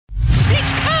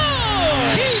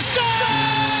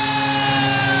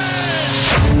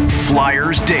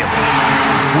Flyers Daily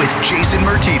with Jason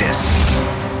Martinez.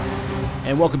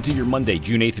 And welcome to your Monday,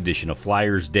 June 8th edition of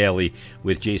Flyers Daily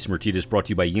with Jason Martinez, brought to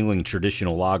you by Yuengling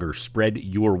Traditional Lager. Spread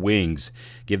your wings.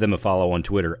 Give them a follow on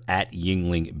Twitter at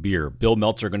Yuengling Beer. Bill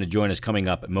Meltzer going to join us coming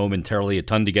up momentarily. A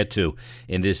ton to get to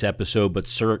in this episode, but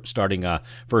starting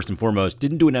first and foremost,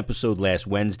 didn't do an episode last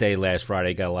Wednesday, last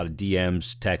Friday. Got a lot of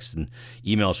DMs, texts, and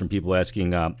emails from people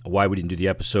asking why we didn't do the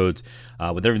episodes.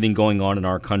 With everything going on in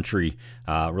our country,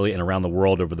 really, and around the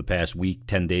world over the past week,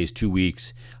 10 days, 2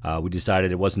 weeks, we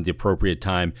decided it wasn't the appropriate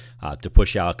time to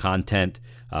push out content.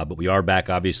 But we are back,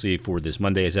 obviously, for this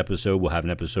Monday's episode. We'll have an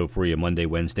episode for you Monday,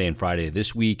 Wednesday, and Friday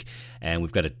this week. And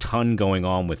we've got a ton going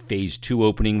on with Phase 2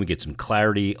 opening. We get some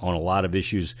clarity on a lot of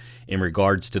issues in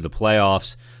regards to the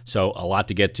playoffs. So a lot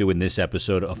to get to in this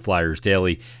episode of Flyers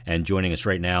Daily. And joining us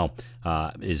right now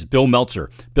is Bill Meltzer.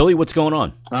 Billy, what's going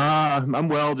on? I'm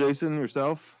well, Jason.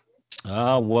 Yourself?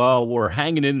 Well, we're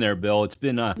hanging in there, Bill. It's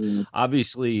been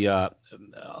obviously a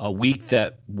week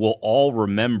that we'll all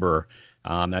remember.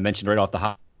 I mentioned right off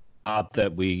the hop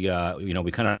that we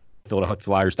kind of filled out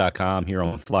Flyers.com here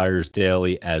on Flyers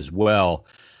Daily as well.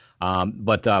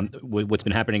 But what's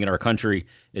been happening in our country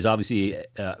is obviously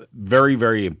very,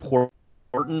 very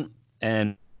important,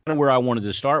 and kind of where I wanted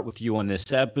to start with you on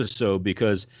this episode,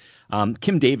 because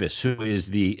Kim Davis, who is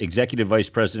the Executive Vice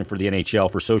President for the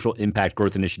NHL for Social Impact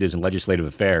Growth Initiatives and Legislative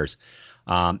Affairs,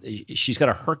 she's got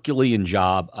a Herculean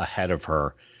job ahead of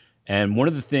her. And one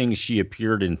of the things, she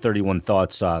appeared in 31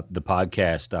 Thoughts, the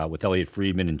podcast with Elliot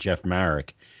Friedman and Jeff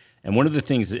Marek. And one of the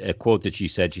things, a quote that she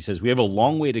says, "We have a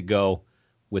long way to go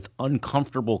with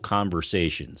uncomfortable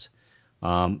conversations."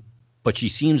 But she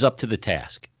seems up to the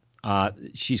task.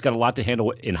 She's got a lot to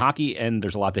handle in hockey, and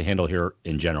there's a lot to handle here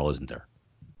in general, isn't there?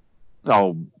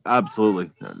 Oh,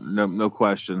 absolutely. No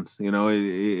questions.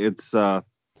 It's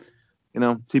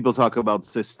people talk about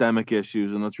systemic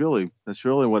issues, and that's really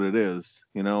what it is.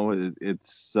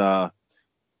 It's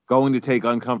going to take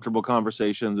uncomfortable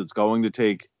conversations. It's going to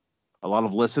take a lot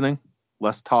of listening,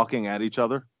 less talking at each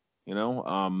other.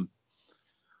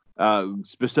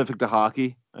 Specific to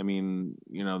hockey, I mean,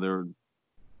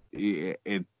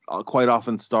 it quite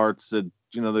often starts at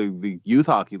the youth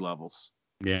hockey levels.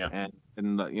 Yeah,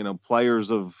 and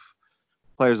players of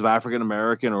African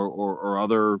American or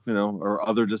other or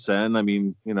other descent. I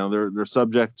mean, they're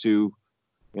subject to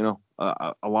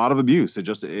a lot of abuse.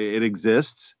 It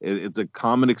exists. It's a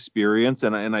common experience,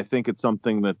 and I think it's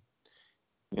something that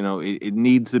it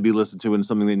needs to be listened to, and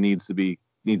something that needs to be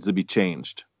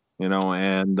changed.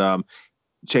 And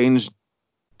change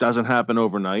doesn't happen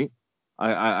overnight.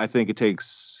 I think it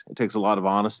takes a lot of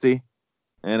honesty.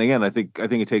 And again, I think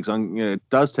it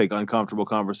does take uncomfortable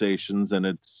conversations, and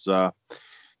it's I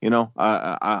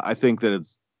think that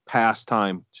it's past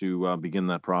time to begin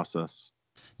that process.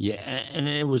 Yeah, and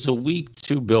it was a week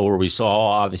too, Bill, where we saw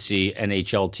obviously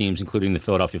NHL teams, including the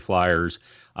Philadelphia Flyers,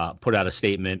 put out a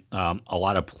statement. A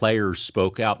lot of players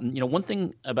spoke out. And one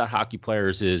thing about hockey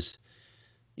players is,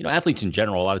 athletes in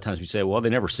general, a lot of times we say, well, they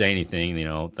never say anything,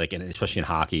 especially in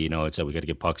hockey, it's we got to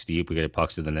get pucks deep, we got to get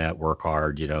pucks to the net, work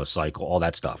hard, cycle, all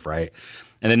that stuff, right?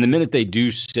 And then the minute they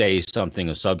do say something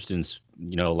of substance,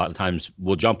 a lot of times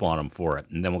we'll jump on them for it.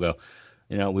 And then we'll go,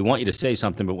 we want you to say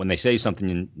something, but when they say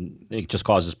something, it just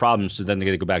causes problems. So then they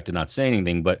got to go back to not saying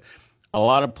anything. But a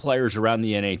lot of players around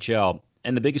the NHL,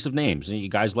 and the biggest of names,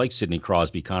 guys like Sidney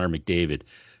Crosby, Connor McDavid,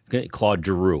 Claude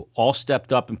Giroux, all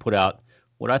stepped up and put out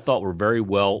what I thought were very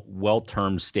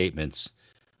well-termed statements.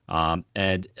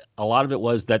 And a lot of it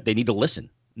was that they need to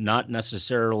listen, not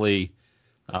necessarily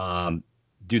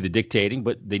do the dictating,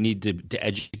 but they need to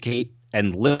educate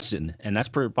and listen. And that's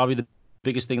probably the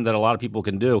biggest thing that a lot of people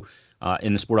can do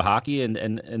in the sport of hockey,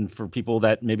 and for people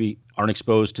that maybe aren't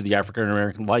exposed to the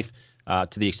African-American life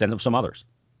to the extent of some others.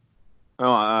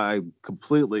 Oh, I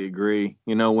completely agree.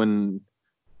 When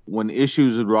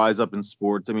issues would rise up in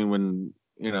sports, I mean, when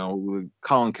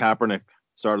Colin Kaepernick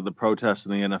started the protests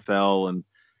in the NFL, and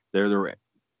they're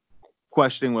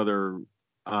questioning whether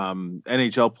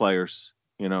NHL players,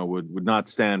 would not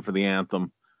stand for the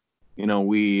anthem.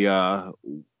 We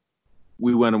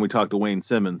went and we talked to Wayne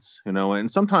Simmons,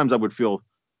 and sometimes I would feel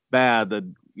bad that,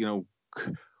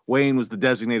 Wayne was the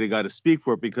designated guy to speak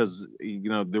for it, because,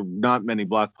 there are not many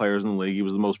black players in the league. He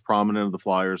was the most prominent of the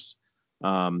Flyers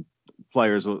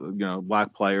players,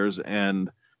 black players, and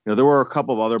there were a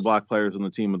couple of other black players on the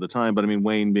team at the time, but I mean,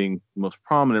 Wayne being the most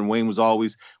prominent, Wayne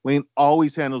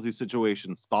always handles these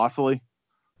situations thoughtfully,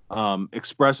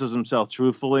 expresses himself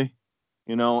truthfully,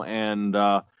 and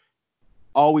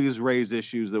always raise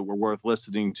issues that were worth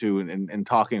listening to and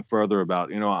talking further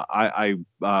about.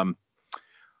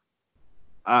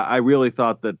 I really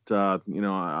thought that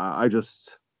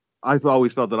I've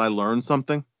always felt that I learned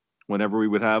something whenever we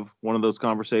would have one of those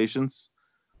conversations.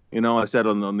 I said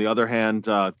on the other hand,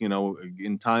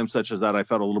 in times such as that, I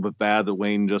felt a little bit bad that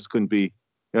Wayne just couldn't be.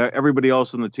 Everybody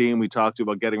else in the team we talked to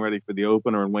about getting ready for the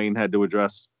opener, and Wayne had to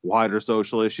address wider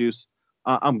social issues.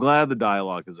 I'm glad the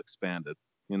dialogue has expanded.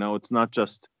 It's not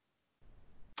just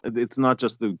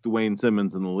the Wayne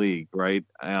Simmons in the league, right?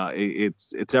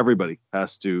 It's everybody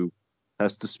has to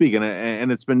speak,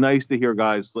 and it's been nice to hear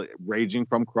guys ranging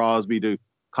from Crosby to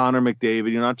Connor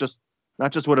McDavid.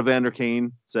 Not just what Evander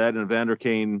Kane said, and Evander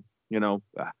Kane,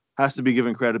 has to be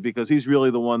given credit because he's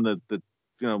really the one that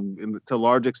to a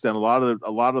large extent, a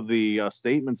lot of the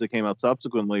statements that came out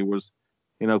subsequently was,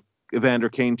 Evander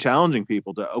Kane challenging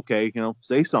people to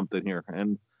say something here,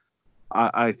 and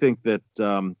I think that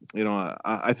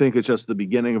I think it's just the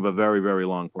beginning of a very, very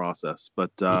long process.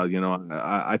 But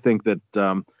I think that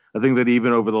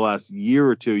even over the last year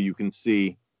or two, you can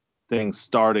see things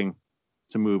starting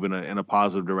to move in a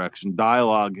positive direction.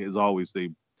 Dialogue is always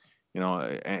an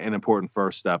important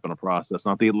first step in a process,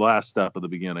 not the last step of the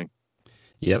beginning.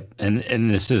 Yep, and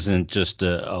this isn't just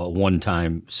a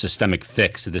one-time systemic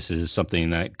fix. This is something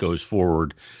that goes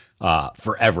forward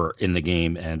forever in the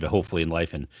game and hopefully in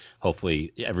life, and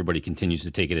hopefully everybody continues to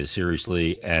take it as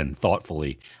seriously and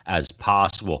thoughtfully as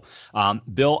possible.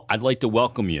 Bill, I'd like to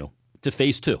welcome you to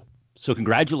Phase 2. So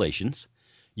congratulations.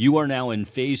 You are now in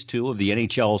Phase 2 of the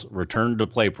NHL's Return to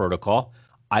Play protocol.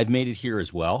 I've made it here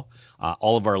as well.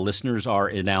 All of our listeners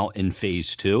are now in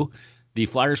Phase 2. The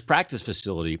Flyers practice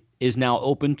facility is now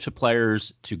open to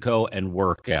players to go and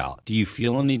work out. Do you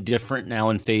feel any different now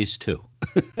in Phase 2?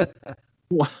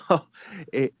 Well,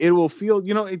 it will feel,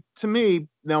 to me,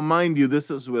 now, mind you, this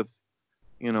is with,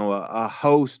 a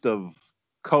host of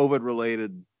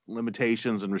COVID-related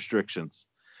limitations and restrictions.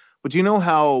 But you know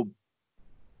how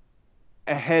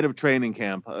ahead of training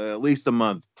camp, at least a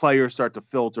month, players start to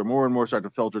filter, more and more start to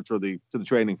filter to the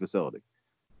training facility.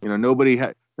 Nobody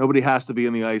has to be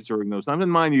in the ice during those times.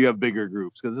 And mind you have bigger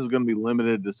groups because this is going to be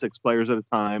limited to 6 players at a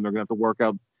time. They're going to have to work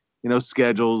out,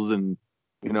 schedules and,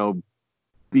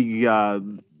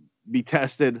 be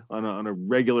tested on a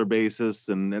regular basis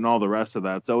and all the rest of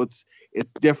that. So it's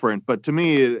different. But to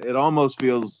me, it almost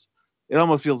feels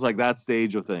like that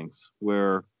stage of things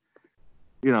where,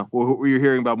 where you're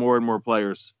hearing about more and more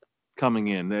players coming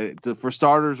in. For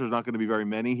starters, there's not going to be very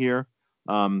many here.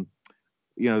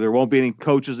 There won't be any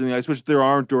coaches in the ice, which there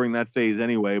aren't during that phase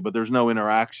anyway, but there's no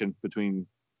interaction between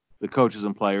the coaches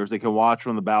and players. They can watch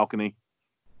from the balcony,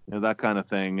 that kind of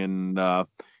thing. And,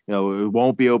 it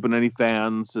won't be open to any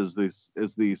fans as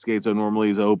the skate zone normally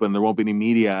is open. There won't be any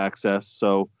media access.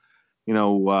 So,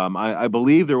 I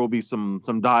believe there will be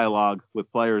some dialogue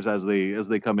with players as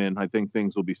they come in. I think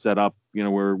things will be set up,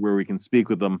 where we can speak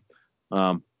with them,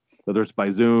 whether it's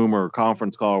by Zoom or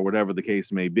conference call or whatever the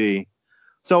case may be.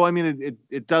 So, I mean,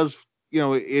 it does,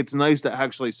 it's nice to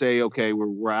actually say, okay,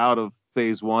 we're out of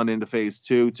Phase 1 into Phase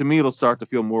 2. To me, it'll start to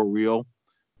feel more real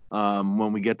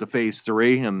when we get to Phase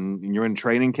 3 and you're in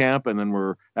training camp, and then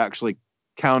we're actually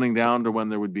counting down to when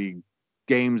there would be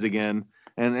games again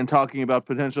and talking about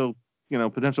potential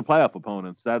playoff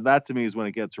opponents. That to me is when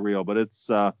it gets real. But it's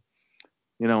again,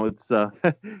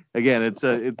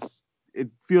 it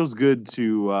feels good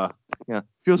to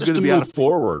feels just good to be move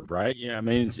forward, right? Yeah, I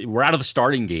mean, we're out of the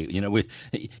starting gate.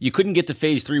 You couldn't get to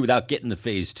Phase 3 without getting to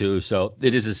Phase 2, so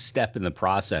it is a step in the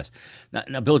process.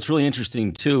 Now, Bill, it's really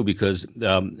interesting too because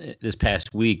this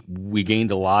past week we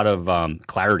gained a lot of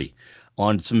clarity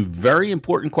on some very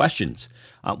important questions.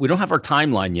 We don't have our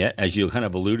timeline yet, as you kind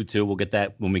of alluded to. We'll get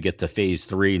that when we get to Phase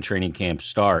 3 and training camp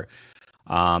start.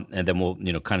 And then we'll,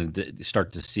 kind of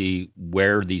start to see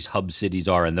where these hub cities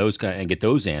are and and get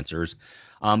those answers.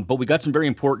 But we got some very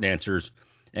important answers.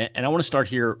 And I want to start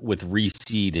here with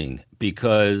reseeding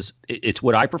because it's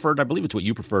what I preferred. I believe it's what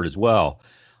you preferred as well.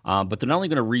 But they're not only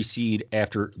going to reseed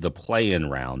after the play-in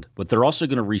round, but they're also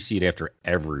going to reseed after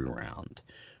every round,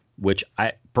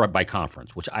 by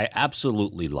conference, which I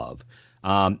absolutely love.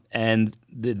 And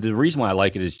the reason why I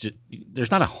like it is just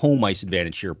there's not a home ice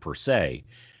advantage here per se,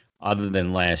 other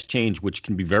than last change, which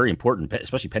can be very important,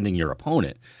 especially pending your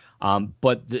opponent.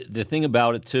 But the thing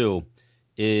about it, too,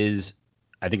 is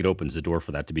I think it opens the door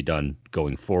for that to be done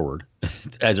going forward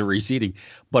as a reseeding.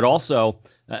 But also,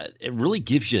 it really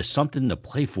gives you something to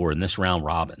play for in this round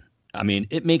robin. I mean,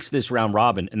 it makes this round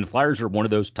robin, and the Flyers are one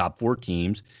of those top 4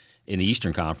 teams in the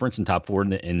Eastern Conference and top 4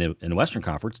 in the Western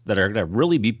Conference that are going to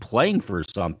really be playing for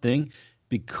something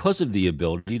because of the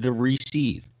ability to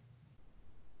reseed.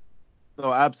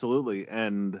 Oh, absolutely.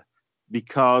 And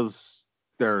because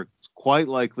they're quite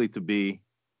likely to be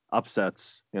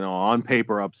upsets, on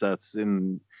paper upsets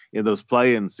in those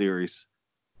play-in series.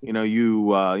 I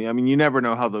mean, you never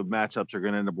know how the matchups are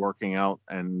going to end up working out,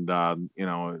 and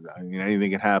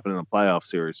anything can happen in a playoff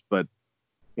series. But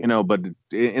but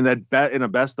in a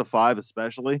best of five,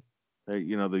 especially,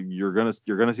 you're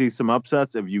gonna see some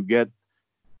upsets. If you get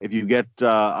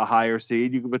a higher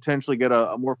seed, you can potentially get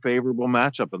a more favorable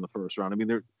matchup in the first round. I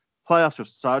mean, playoffs are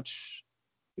such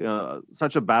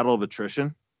a battle of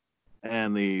attrition,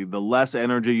 and the less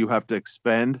energy you have to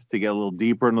expend to get a little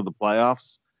deeper into the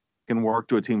playoffs can work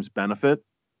to a team's benefit.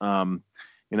 Even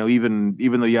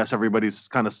though, yes, everybody's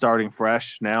kind of starting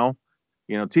fresh now,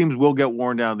 teams will get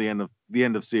worn down at the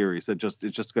end of series. It's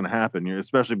just going to happen,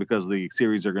 especially because the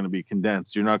series are going to be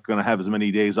condensed. You're not going to have as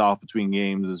many days off between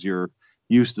games as you're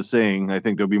used to seeing. I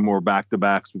think there'll be more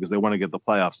back-to-backs because they want to get the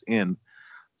playoffs in.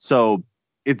 So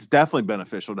it's definitely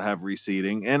beneficial to have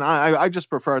reseeding, and I just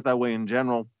prefer it that way in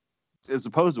general, as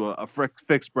opposed to a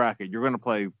fixed bracket. You're going to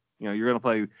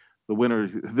play the winner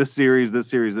this series,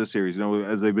 as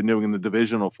they've been doing in the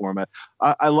divisional format.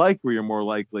 I like where you're more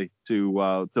likely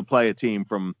to play a team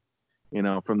from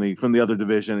the other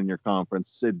division in your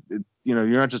conference. You're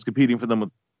not just competing for them with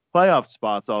playoff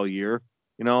spots all year.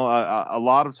 A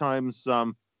lot of times,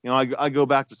 I go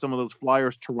back to some of those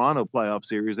Flyers Toronto playoff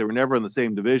series. They were never in the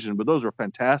same division, but those were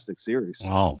fantastic series.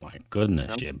 Oh my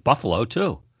goodness, yeah. Buffalo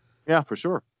too. Yeah, for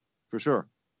sure.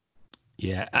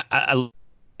 Yeah, I love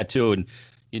that too, and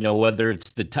whether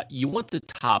it's you want the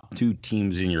top two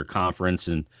teams in your conference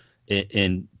and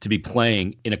to be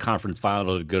playing in a conference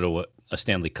final to go to a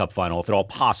Stanley Cup final, if at all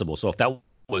possible. So if that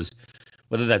was,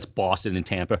 whether that's Boston and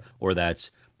Tampa, or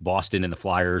that's Boston and the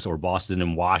Flyers, or Boston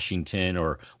and Washington,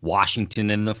 or Washington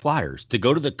and the Flyers, to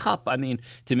go to the Cup, I mean,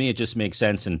 to me, it just makes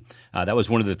sense. And that was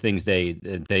one of the things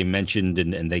they mentioned,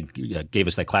 and they gave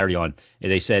us that clarity on.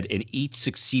 And they said in each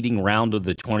succeeding round of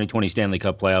the 2020 Stanley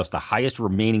Cup playoffs, the highest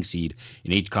remaining seed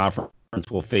in each conference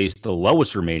will face the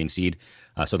lowest remaining seed.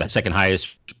 So that second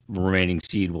highest remaining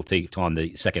seed will take on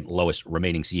the second lowest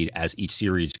remaining seed as each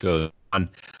series goes on.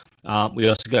 We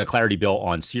also got a clarity bill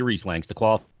on series lengths. The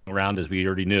qualifying round, as we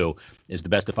already knew, is the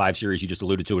best of five series. You just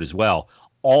alluded to it as well.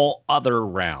 All other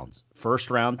rounds, first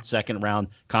round, second round,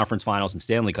 conference finals, and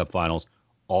Stanley Cup finals,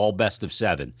 all best of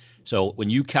seven. So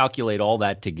when you calculate all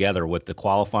that together with the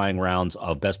qualifying rounds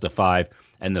of best of five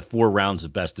and the 4 rounds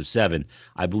of best of seven,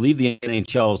 I believe the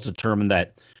NHL has determined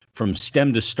that from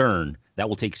stem to stern, that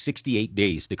will take 68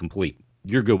 days to complete.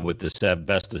 You're good with the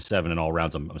best of seven in all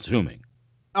rounds, I'm assuming.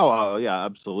 Oh, yeah,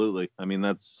 absolutely. I mean,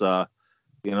 that's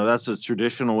that's a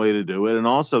traditional way to do it. And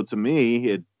also, to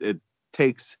me, it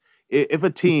takes, if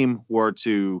a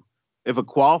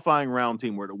qualifying round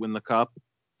team were to win the Cup,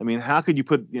 I mean, how could you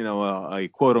put, a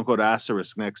quote unquote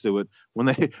asterisk next to it when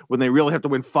they really have to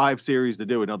win 5 series to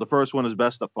do it? Now, the first one is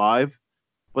best of 5,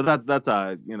 but that's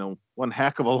one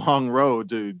heck of a long road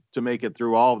to make it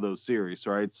through all of those series,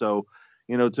 right? So,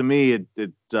 to me,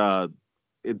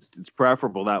 it's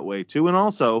preferable that way too. And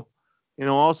also,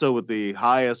 with the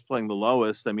highest playing the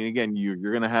lowest, I mean, again, you're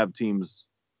going to have teams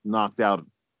knocked out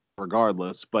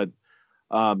regardless. But,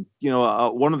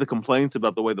 one of the complaints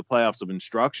about the way the playoffs have been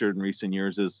structured in recent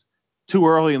years is too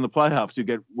early in the playoffs you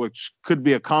get, which could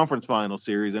be a conference final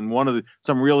series, and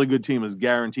some really good team is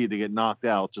guaranteed to get knocked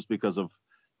out just because of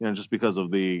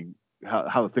the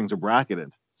how things are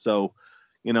bracketed. So,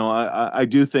 I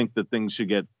do think that things should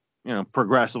get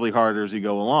progressively harder as you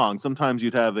go along. Sometimes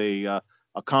you'd have a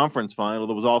conference final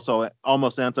that was also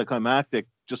almost anticlimactic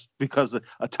just because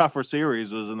a tougher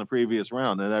series was in the previous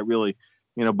round. And that really,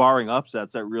 barring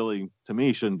upsets, that really, to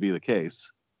me, shouldn't be the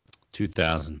case.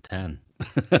 2010.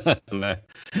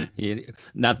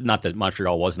 Not that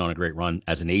Montreal wasn't on a great run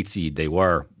as an 8 seed, they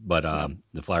were, but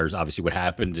the Flyers, obviously what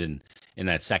happened in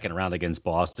that second round against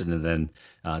Boston, and then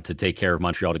to take care of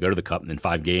Montreal to go to the Cup in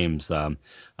 5 games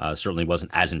certainly wasn't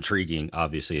as intriguing,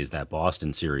 obviously, as that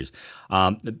Boston series.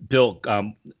 Bill,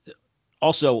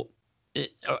 also,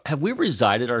 have we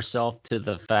resigned ourselves to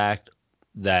the fact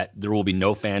that there will be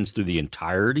no fans through the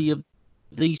entirety of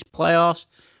these playoffs?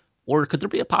 Or could there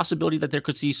be a possibility that there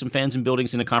could see some fans in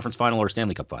buildings in the conference final or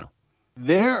Stanley Cup final?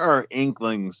 There are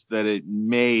inklings that it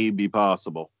may be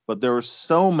possible, but there are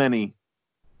so many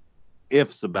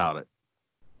ifs about it.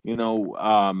 You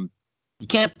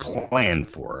can't plan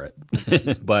for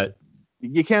it, but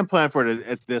you can't plan for it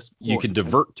at this point. You can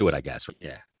divert to it, I guess.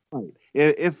 Yeah.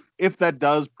 If that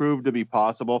does prove to be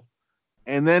possible,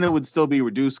 and then it would still be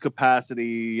reduced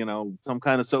capacity, some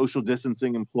kind of social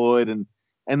distancing employed, and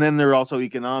then there are also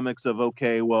economics of,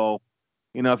 okay, well,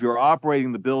 if you're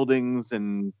operating the buildings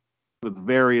and with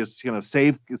various,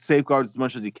 safeguards as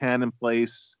much as you can in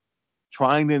place,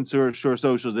 trying to ensure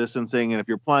social distancing, and if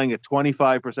you're playing at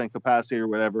 25% capacity or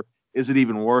whatever, is it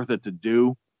even worth it to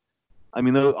do? I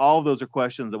mean, all of those are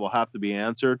questions that will have to be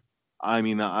answered. I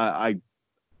mean, I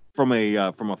from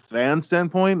a fan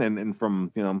standpoint, and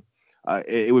from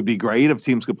it would be great if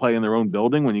teams could play in their own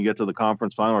building when you get to the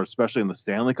conference final, or especially in the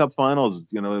Stanley Cup finals.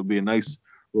 It would be a nice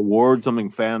reward, something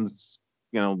fans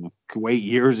could wait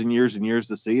years and years and years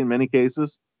to see. In many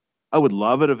cases, I would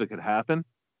love it if it could happen.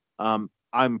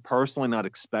 I'm personally not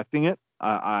expecting it.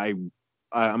 I'm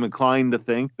inclined to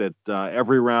think that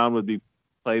every round would be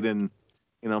played in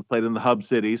the hub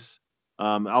cities.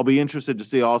 I'll be interested to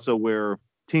see also where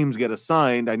teams get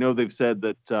assigned. I know they've said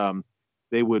that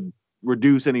they would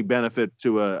reduce any benefit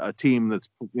to a team that's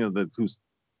who's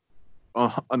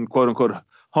on quote unquote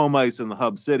home ice in the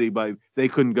hub city, by they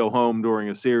couldn't go home during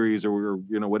a series or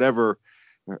whatever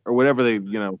they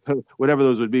whatever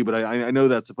those would be. But I know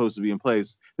that's supposed to be in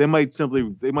place. They might simply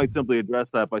address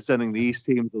that by sending the East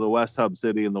team to the West hub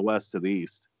city and the West to the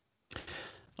East.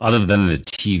 Other than the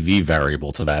TV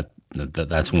variable to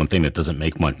that's one thing that doesn't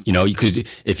make much, because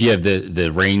if you have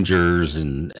the Rangers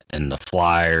and the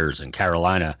Flyers and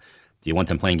Carolina, do you want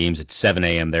them playing games at 7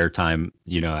 a.m. their time,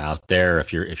 out there,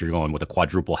 if you're going with a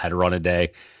quadruple header on a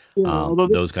day,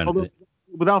 those kind of things.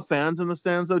 Without fans in the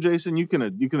stands, though, Jason, you can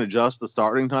adjust the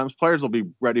starting times. Players will be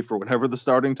ready for whatever the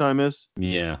starting time is.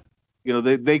 Yeah.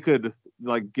 They could,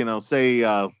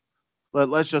 say,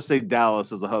 let's just say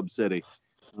Dallas is a hub city.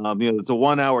 It's a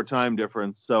 1 hour time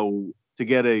difference. So to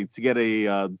get a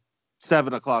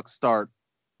 7 o'clock start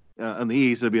in the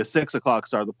East, it'd be a 6 o'clock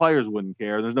start. The players wouldn't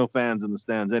care. There's no fans in the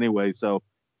stands anyway. So,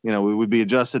 it would be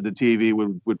adjusted to TV,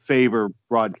 would favor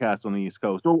broadcast on the East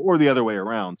Coast, or the other way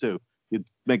around too. You'd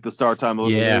make the start time a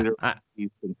little bit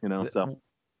later. So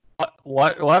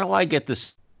why do I get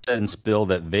this sense, Bill,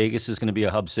 that Vegas is going to be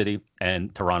a hub city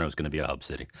and Toronto is going to be a hub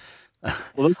city?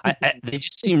 Well, they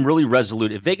just seem really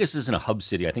resolute. If Vegas isn't a hub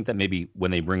city, I think that maybe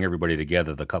when they bring everybody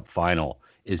together, the Cup final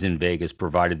is in Vegas,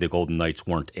 provided the Golden Knights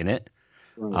weren't in it.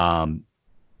 Right.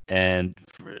 And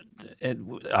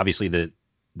obviously the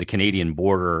Canadian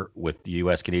border with the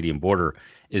U.S.-Canadian border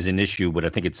is an issue, but I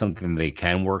think it's something they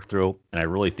can work through. And I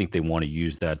really think they want to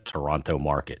use that Toronto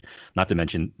market, not to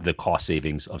mention the cost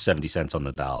savings of 70 cents on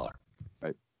the dollar.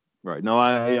 Right. No,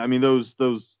 I mean, those,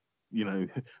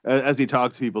 as you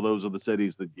talk to people, those are the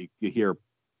cities that you hear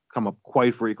come up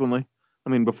quite frequently. I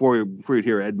mean, before you'd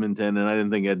hear Edmonton, and I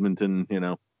didn't think Edmonton,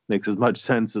 makes as much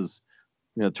sense as,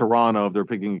 Toronto, if they're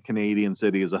picking a Canadian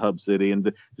city as a hub city, and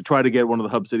to try to get one of the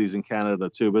hub cities in Canada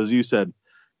too. But as you said,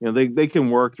 they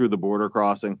can work through the border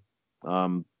crossing.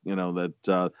 I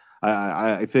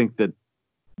think that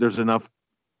there's enough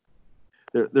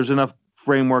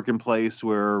framework in place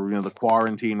where the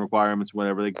quarantine requirements,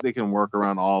 whatever, they can work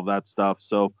around all of that stuff.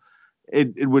 So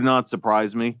it would not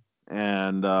surprise me.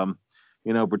 And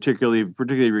particularly if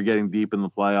you're getting deep in the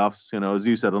playoffs, as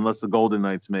you said, unless the Golden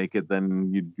Knights make it,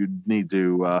 then you'd need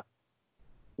to,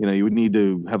 you would need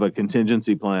to have a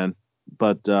contingency plan.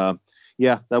 But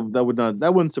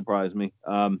that wouldn't surprise me.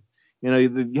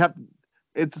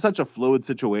 It's such a fluid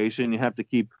situation. You have to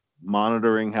keep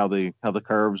monitoring how the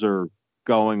curves are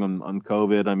going on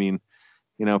COVID. I mean,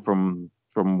 from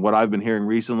what I've been hearing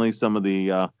recently, some of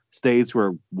the states where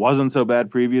it wasn't so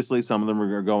bad previously, some of them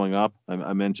are going up.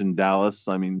 I mentioned Dallas.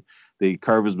 I mean, the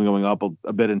curve has been going up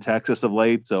a bit in Texas of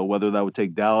late. So whether that would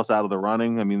take Dallas out of the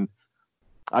running, I mean,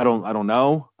 I don't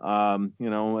know.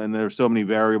 And there's so many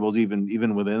variables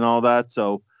even within all that.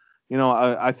 So,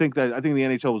 I think the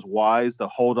NHL was wise to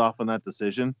hold off on that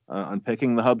decision on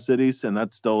picking the hub cities, and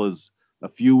that still is a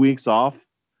few weeks off.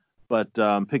 But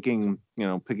picking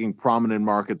prominent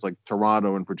markets like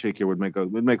Toronto in particular would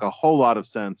make a whole lot of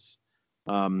sense.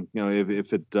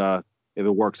 If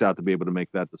it works out to be able to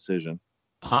make that decision.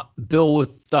 Bill,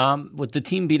 with the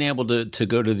team being able to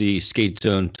go to the skate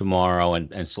zone tomorrow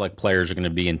and select players are going to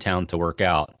be in town to work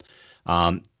out,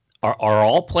 are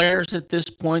all players at this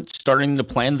point starting to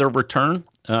plan their return,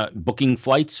 booking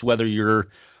flights, whether you're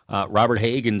Robert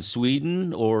Haig in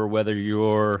Sweden or whether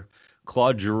you're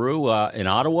Claude Giroux in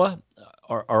Ottawa?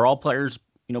 Are all players,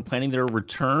 planning their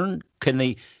return? Can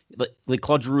they, like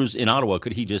Claude Giroux's in Ottawa,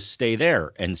 could he just stay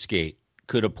there and skate?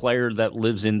 Could a player that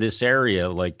lives in this area,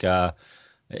 like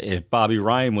if Bobby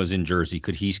Ryan was in Jersey,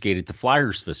 could he skate at the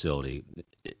Flyers facility?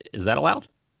 Is that allowed?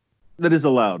 That is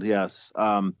allowed, yes.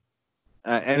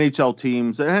 NHL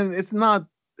teams, and it's not.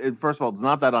 First of all, it's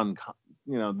not that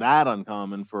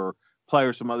uncommon for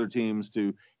players from other teams to.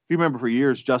 If you remember, for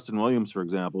years, Justin Williams, for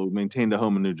example, who maintained a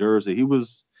home in New Jersey, he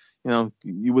was,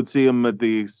 you would see him at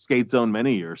the skate zone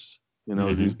many years.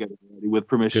 He's getting ready with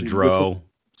permission. Gaudreau,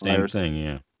 same thing,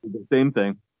 yeah. Same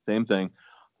same thing.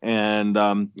 And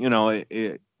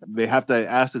they have to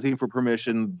ask the team for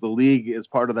permission. The league is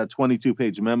part of that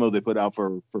 22-page memo they put out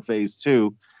for phase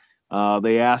 2.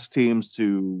 They ask teams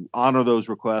to honor those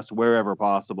requests wherever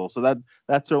possible. So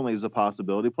that certainly is a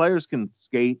possibility. Players can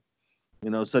skate,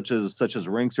 such as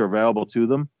rinks are available to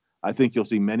them. I think you'll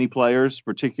see many players,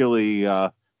 particularly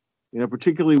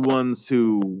ones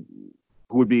who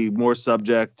would be more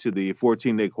subject to the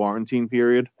 14-day quarantine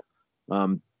period.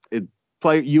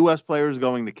 U.S. players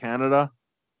going to Canada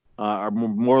are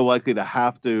more likely to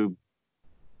have to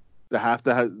do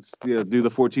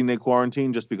the 14-day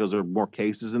quarantine just because there are more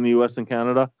cases in the U.S. than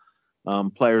Canada.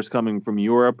 Players coming from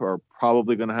Europe are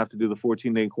probably going to have to do the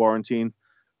 14-day quarantine.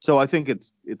 So I think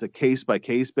it's a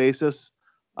case-by-case basis.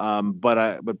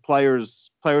 But players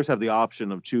have the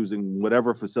option of choosing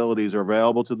whatever facilities are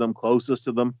available to them, closest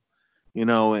to them,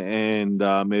 and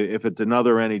if it's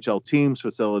another NHL team's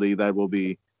facility, that will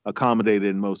be accommodated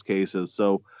in most cases.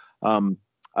 So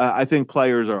I think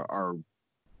players are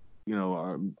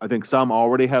I think some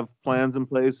already have plans in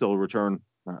place. They'll return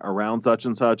around such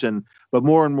and such, but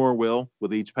more and more will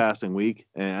with each passing week.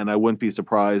 And I wouldn't be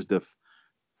surprised if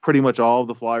pretty much all of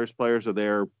the Flyers players are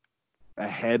there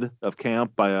ahead of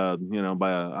camp by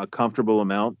a comfortable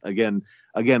amount. Again,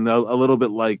 a little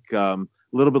bit like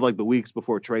the weeks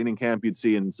before training camp you'd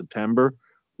see in September,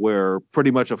 where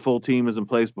pretty much a full team is in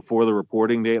place before the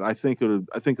reporting date. I think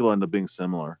it'll end up being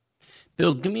similar.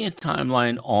 Bill, give me a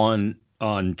timeline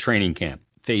on training camp,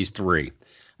 phase 3.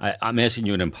 I'm asking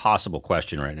you an impossible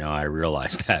question right now. I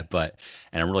realize that,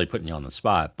 and I'm really putting you on the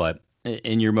spot. But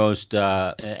in your most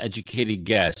educated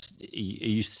guess, are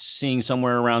you seeing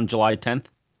somewhere around July 10th?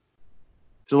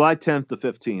 July 10th to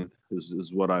 15th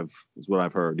is what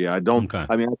I've heard. Yeah, I don't. Okay.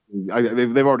 I mean,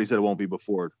 they've already said it won't be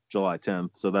before July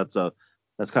 10th, so that's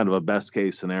kind of a best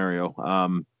case scenario.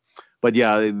 But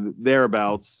yeah,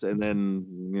 thereabouts. And then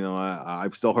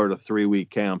I've still heard a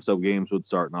 3-week camp, so games would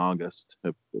start in August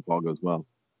if all goes well.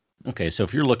 Okay, so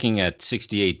if you're looking at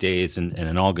 68 days and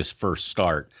an August 1st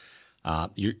start,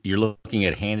 you're looking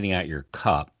at handing out your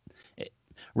cup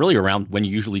really around when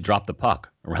you usually drop the puck,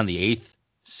 around the 8th,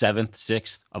 7th,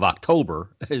 6th of October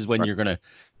is when you're going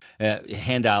to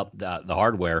hand out the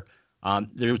hardware.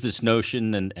 There's this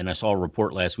notion, and I saw a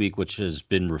report last week which has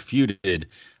been refuted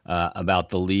about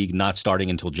the league not starting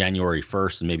until January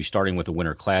 1st and maybe starting with a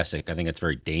Winter Classic. I think it's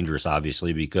very dangerous,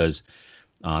 obviously, because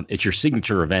it's your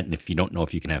signature event, and if you don't know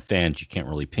if you can have fans, you can't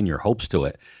really pin your hopes to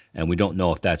it. And we don't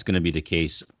know if that's going to be the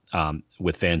case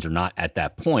with fans or not at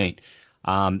that point.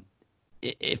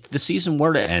 If the season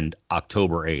were to end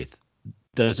October 8th,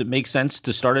 does it make sense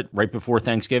to start it right before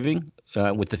Thanksgiving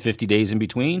with the 50 days in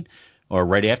between, or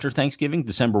right after Thanksgiving,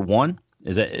 December 1?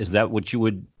 Is that what you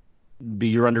would be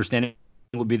your understanding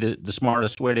would be the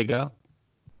smartest way to go?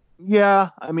 Yeah,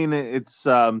 I mean, it's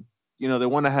they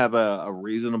want to have a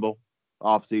reasonable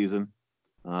off season.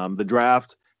 The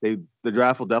draft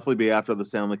will definitely be after the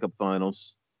Stanley Cup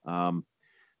Finals. Teams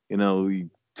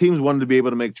wanted to be able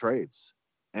to make trades,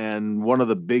 and one of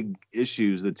the big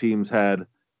issues that teams had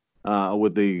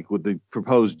with the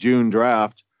proposed June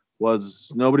draft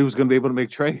was nobody was going to be able to make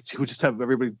trades. You would just have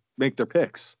everybody make their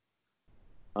picks.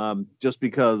 Just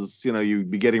because you'd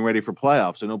be getting ready for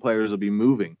playoffs, so no players will be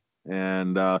moving,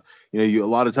 and a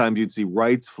lot of times you'd see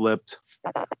rights flipped,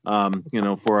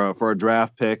 for a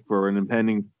draft pick for an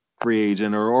impending free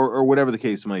agent or whatever the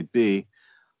case might be.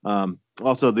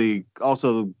 Also, they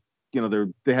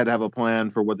had to have a plan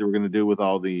for what they were going to do with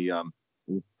all the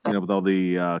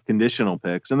conditional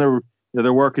picks, and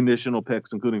there were conditional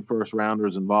picks, including first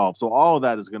rounders involved. So all of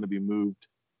that is going to be moved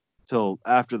till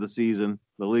after the season.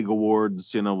 The league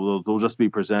awards, they'll just be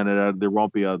presented. There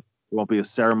won't be a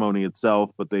ceremony itself,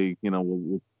 but they,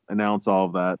 will announce all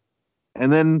of that.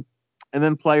 And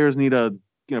then players need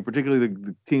particularly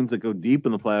the teams that go deep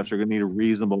in the playoffs are going to need a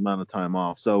reasonable amount of time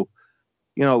off. So,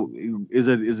 is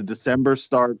a December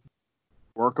start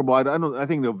workable? I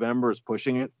think November is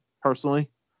pushing it personally,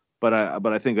 but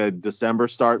I think a December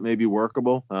start may be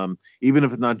workable. Even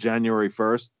if it's not January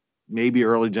 1st. Maybe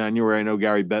early January. I know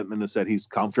Gary Bettman has said he's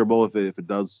comfortable if it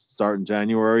does start in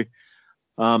January.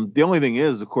 The only thing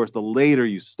is, of course, the later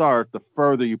you start, the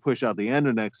further you push out the end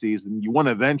of next season. You want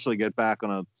to eventually get back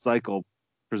on a cycle,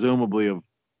 presumably of,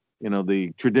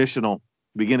 the traditional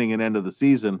beginning and end of the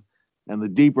season. And the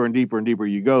deeper and deeper and deeper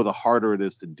you go, the harder it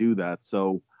is to do that.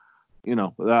 So,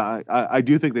 I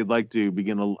do think they'd like to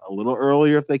begin a little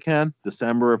earlier if they can,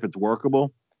 December if it's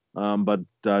workable. But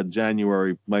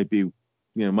January might be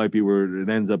where it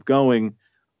ends up going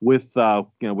with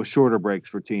shorter breaks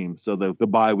for teams. So the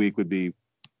bye week would be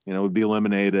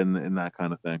eliminated and that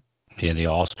kind of thing. Yeah, the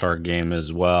All-Star game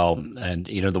as well. And,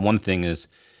 the one thing is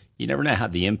you never know how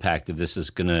the impact of this is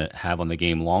going to have on the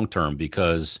game long term,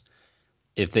 because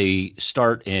if they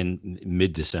start in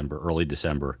mid-December, early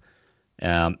December,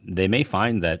 they may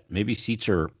find that maybe seats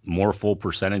are more full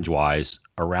percentage-wise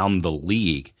around the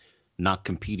league, not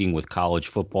competing with college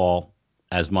football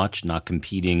as much, not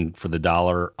competing for the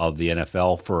dollar of the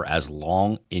NFL for as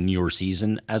long in your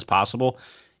season as possible.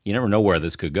 You never know where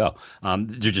this could go.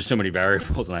 There's just so many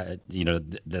variables,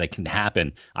 that can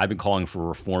happen. I've been calling for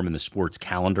reform in the sports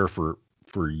calendar for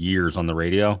years on the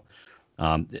radio.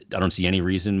 I don't see any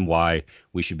reason why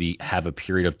we should have a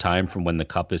period of time from when the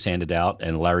cup is handed out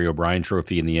and Larry O'Brien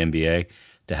Trophy in the NBA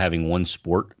to having one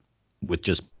sport with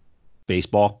just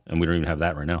baseball, and we don't even have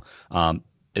that right now,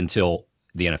 until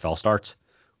the NFL starts.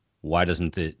 Why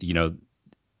doesn't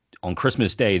on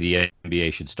Christmas Day, the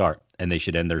NBA should start, and they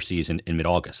should end their season in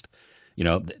mid-August.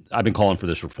 I've been calling for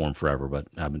this reform forever, but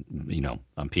I'm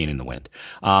peeing in the wind.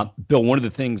 Bill, one of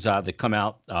the things that come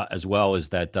out as well is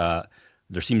that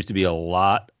there seems to be a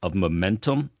lot of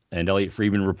momentum, and Elliot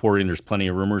Friedman reporting there's plenty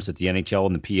of rumors that the NHL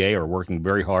and the PA are working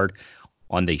very hard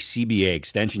on the CBA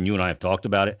extension. You and I have talked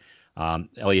about it.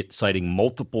 Elliot citing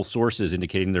multiple sources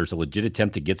indicating there's a legit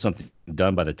attempt to get something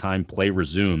done by the time play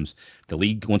resumes. The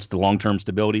league wants the long-term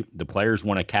stability. The players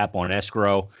want a cap on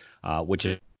escrow, which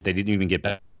if they didn't even get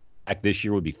back this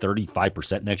year would be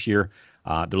 35% next year.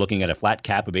 They're looking at a flat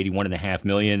cap of $81.5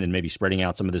 million and maybe spreading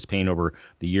out some of this pain over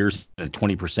the years at a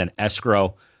 20%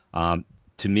 escrow.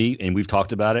 To me, and we've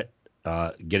talked about it,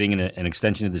 getting an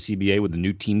extension of the CBA with a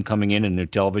new team coming in and a new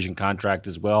television contract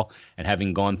as well, and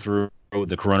having gone through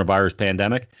the coronavirus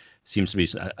pandemic seems to be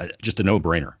just a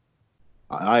no-brainer.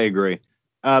 I agree.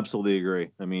 Absolutely agree.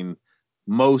 I mean,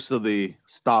 most of the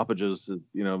stoppages,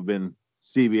 have been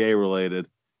CBA related.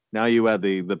 Now you add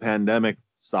the pandemic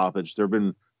stoppage. There have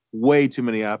been way too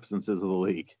many absences of the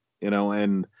league,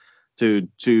 and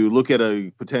to look at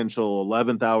a potential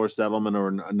 11th hour settlement or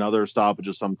another stoppage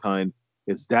of some kind,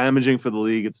 it's damaging for the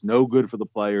league. It's no good for the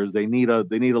players. They need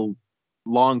a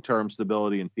long-term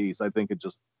stability and peace. I think it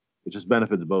just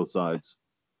benefits both sides.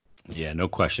 Yeah, no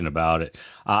question about it.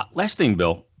 Last thing,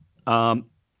 Bill.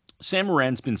 Sam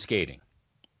Morin's been skating,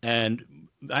 and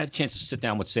I had a chance to sit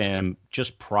down with Sam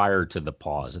just prior to the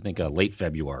pause. I think late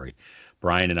February.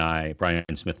 Brian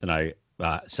Smith and I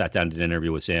sat down to an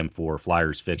interview with Sam for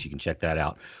Flyers Fix. You can check that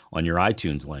out on your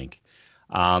iTunes link.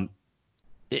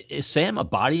 Is Sam a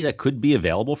body that could be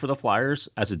available for the Flyers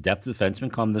as a depth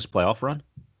defenseman come this playoff run?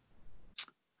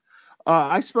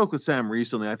 I spoke with Sam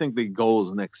recently. I think the goal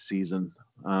is next season,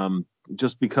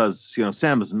 just because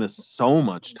Sam has missed so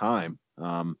much time.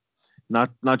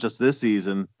 Not just this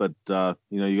season, but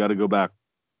you got to go back.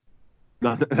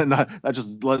 Not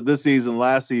just this season,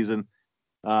 last season.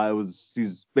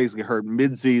 He's basically hurt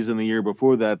mid-season the year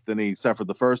before that. Then he suffered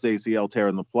the first ACL tear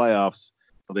in the playoffs.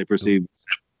 They proceed.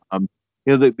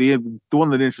 The one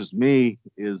that interests me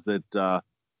is that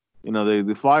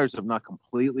the Flyers have not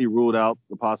completely ruled out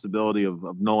the possibility of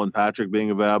Nolan Patrick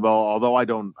being available. Although I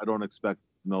don't expect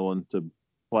Nolan to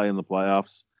play in the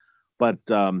playoffs. But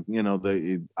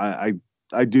I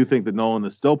do think that Nolan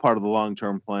is still part of the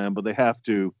long-term plan. But they have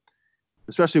to,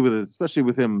 especially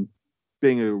with him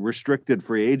being a restricted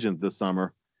free agent this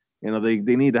summer, they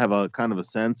need to have a kind of a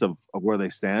sense of where they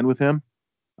stand with him.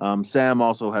 Sam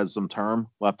also has some term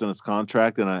left in his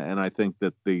contract, and I think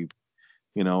that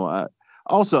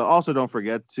also don't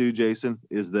forget too, Jason,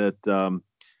 is that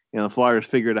the Flyers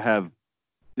figure to have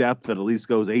depth that at least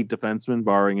goes 8 defensemen,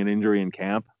 barring an injury in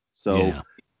camp. So yeah.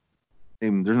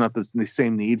 There's not the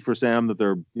same need for Sam that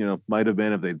there might have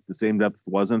been if the same depth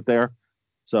wasn't there.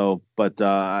 So, but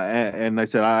and I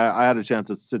said I had a chance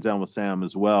to sit down with Sam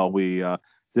as well. We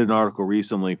did an article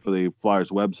recently for the Flyers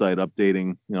website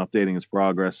updating his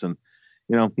progress, and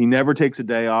he never takes a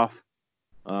day off.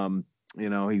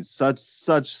 He's such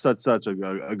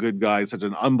a good guy, such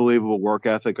an unbelievable work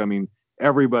ethic. I mean,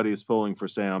 everybody is pulling for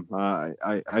Sam.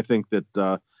 I think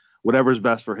that whatever's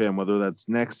best for him, whether that's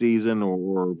next season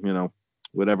or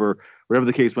whatever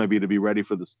the case might be, to be ready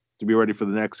for the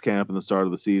next camp and the start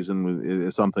of the season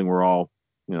is something we're all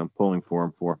pulling for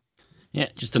him for. Yeah,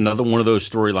 just another one of those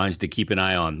storylines to keep an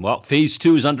eye on. Well, Phase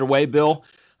 2 is underway, Bill.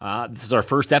 This is our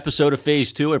first episode of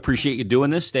Phase 2. I appreciate you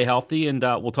doing this. Stay healthy, and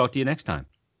we'll talk to you next time.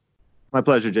 My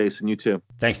pleasure, Jason. You too.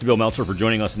 Thanks to Bill Meltzer for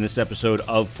joining us in this episode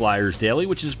of Flyers Daily,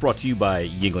 which is brought to you by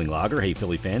Yuengling Lager. Hey,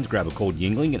 Philly fans, grab a cold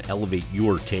Yuengling and elevate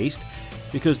your taste,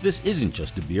 because this isn't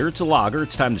just a beer, it's a lager.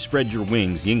 It's time to spread your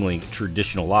wings, Yuengling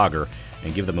Traditional Lager,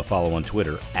 and give them a follow on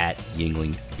Twitter at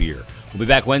Yuengling Beer. We'll be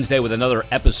back Wednesday with another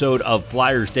episode of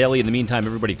Flyers Daily. In the meantime,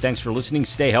 everybody, thanks for listening.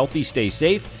 Stay healthy, stay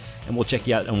safe, and we'll check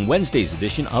you out on Wednesday's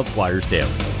edition of Flyers Daily.